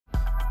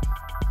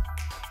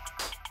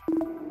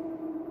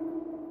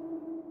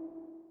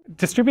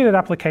Distributed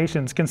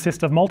applications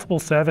consist of multiple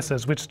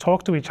services which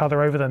talk to each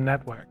other over the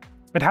network.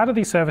 But how do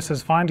these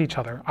services find each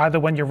other, either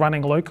when you're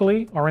running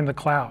locally or in the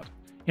cloud?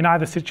 In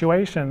either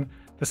situation,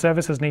 the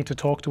services need to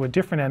talk to a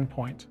different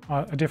endpoint,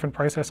 a different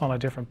process on a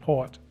different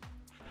port.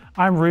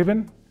 I'm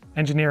Ruben,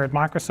 engineer at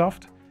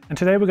Microsoft, and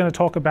today we're going to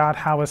talk about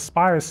how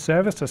Aspire's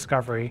service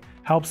discovery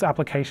helps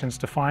applications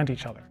to find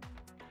each other.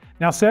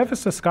 Now,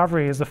 service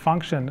discovery is the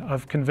function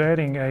of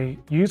converting a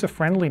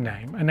user-friendly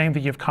name, a name that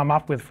you've come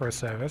up with for a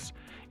service,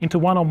 into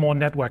one or more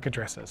network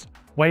addresses,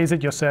 ways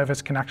that your service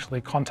can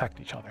actually contact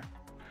each other.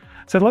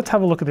 So let's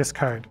have a look at this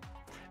code.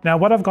 Now,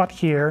 what I've got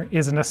here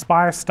is an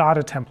Aspire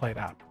starter template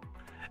app.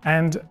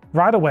 And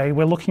right away,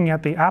 we're looking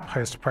at the app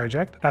host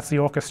project. That's the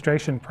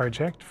orchestration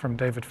project from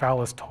David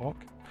Fowler's talk.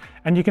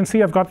 And you can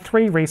see I've got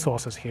three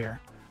resources here.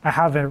 I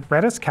have a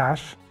Redis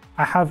cache,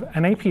 I have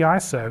an API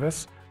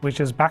service, which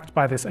is backed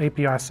by this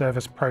API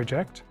service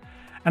project.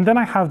 And then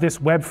I have this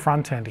web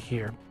front end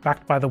here,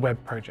 backed by the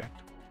web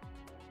project.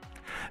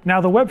 Now,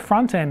 the web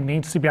front end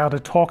needs to be able to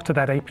talk to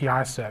that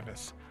API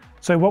service.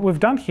 So what we've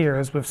done here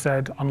is we've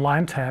said on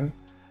line 10,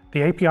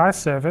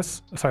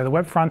 the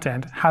web front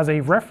end has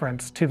a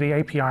reference to the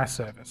API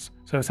service.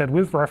 So it said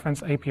with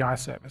reference API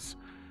service.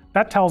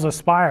 That tells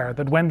Aspire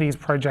that when these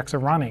projects are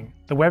running,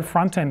 the web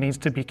front end needs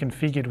to be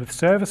configured with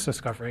service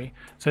discovery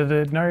so that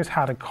it knows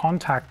how to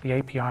contact the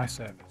API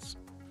service.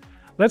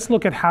 Let's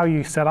look at how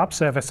you set up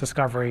service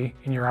discovery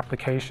in your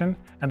application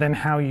and then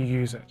how you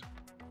use it.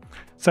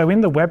 So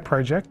in the web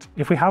project,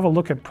 if we have a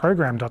look at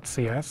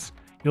program.cs,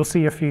 you'll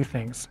see a few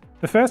things.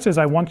 The first is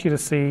I want you to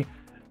see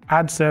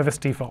add service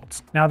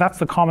defaults. Now that's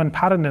the common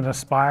pattern in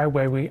Aspire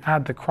where we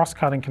add the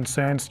cross-cutting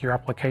concerns to your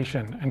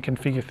application and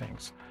configure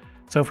things.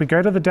 So if we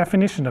go to the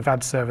definition of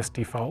add service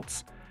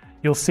defaults,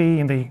 you'll see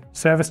in the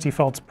service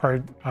defaults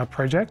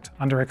project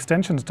under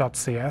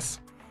extensions.cs,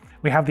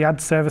 we have the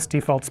add service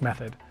defaults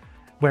method.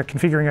 We're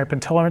configuring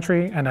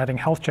OpenTelemetry and adding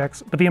health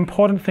checks, but the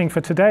important thing for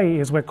today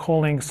is we're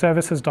calling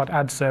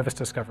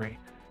services.addServiceDiscovery.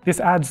 This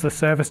adds the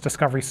service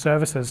discovery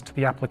services to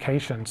the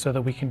application so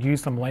that we can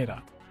use them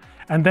later.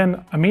 And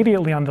then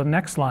immediately on the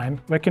next line,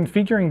 we're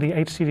configuring the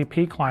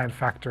HTTP client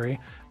factory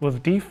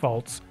with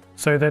defaults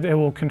so that it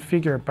will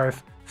configure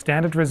both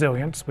standard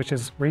resilience, which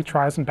is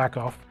retries and back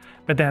off,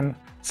 but then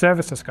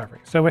service discovery.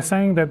 So we're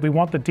saying that we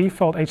want the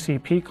default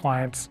HTTP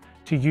clients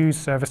to use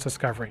service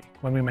discovery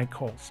when we make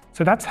calls.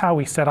 So that's how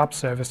we set up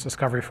service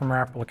discovery from our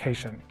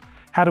application.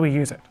 How do we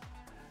use it?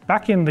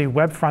 Back in the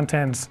web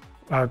frontend's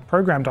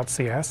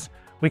program.cs,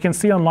 we can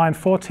see on line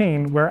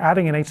 14, we're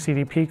adding an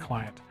HTTP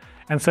client.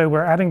 And so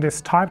we're adding this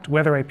typed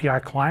weather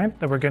API client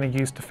that we're going to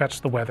use to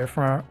fetch the weather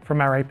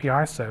from our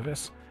API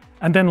service.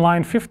 And then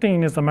line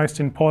 15 is the most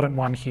important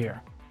one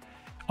here.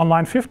 On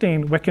line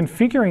 15, we're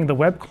configuring the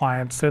web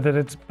client so that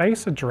its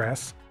base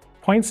address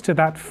points to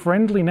that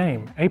friendly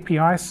name,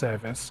 API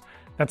service,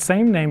 that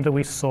same name that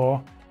we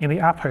saw in the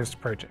app host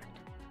project.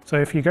 So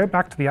if you go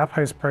back to the app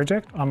host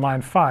project on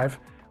line 5,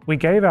 we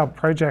gave our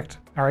project,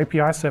 our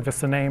API service,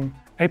 the name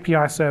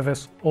API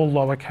service, all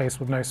lowercase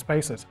with no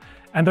spaces.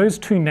 And those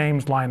two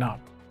names line up.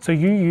 So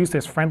you use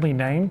this friendly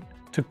name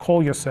to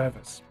call your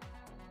service.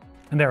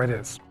 And there it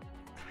is.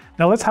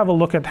 Now let's have a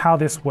look at how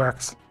this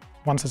works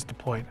once it's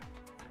deployed.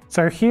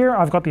 So here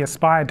I've got the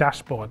Aspire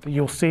dashboard that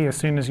you'll see as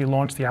soon as you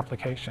launch the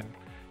application.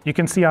 You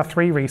can see our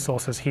three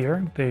resources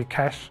here, the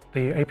cache,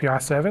 the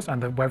API service,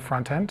 and the web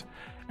front end.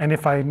 And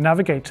if I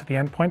navigate to the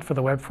endpoint for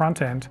the web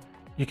front end,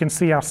 you can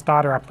see our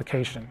starter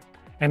application.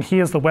 And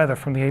here's the weather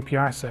from the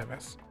API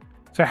service.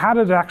 So how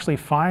did it actually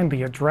find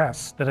the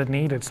address that it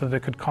needed so that it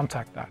could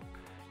contact that?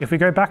 If we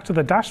go back to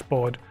the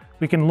dashboard,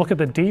 we can look at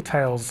the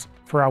details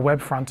for our web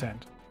front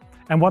end.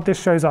 And what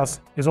this shows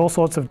us is all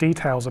sorts of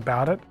details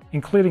about it,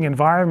 including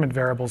environment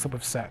variables that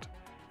we've set.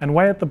 And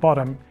way at the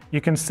bottom,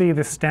 you can see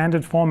this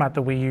standard format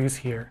that we use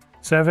here.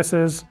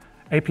 Services,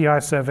 API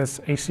service,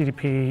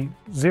 HTTP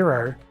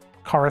 0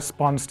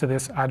 corresponds to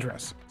this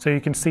address. So you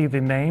can see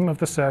the name of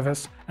the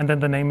service and then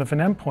the name of an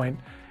endpoint,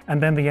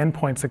 and then the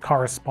endpoints that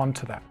correspond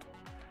to that.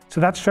 So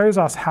that shows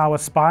us how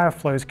Aspire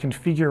flows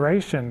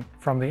configuration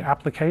from the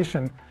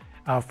application,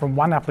 from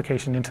one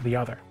application into the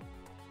other.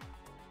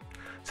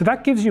 So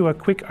that gives you a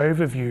quick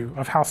overview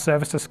of how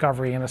service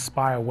discovery in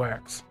Aspire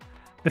works.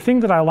 The thing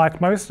that I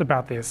like most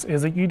about this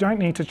is that you don't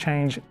need to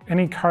change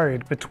any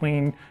code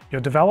between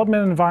your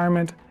development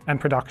environment and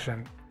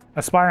production.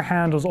 Aspire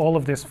handles all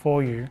of this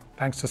for you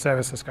thanks to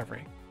service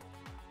discovery.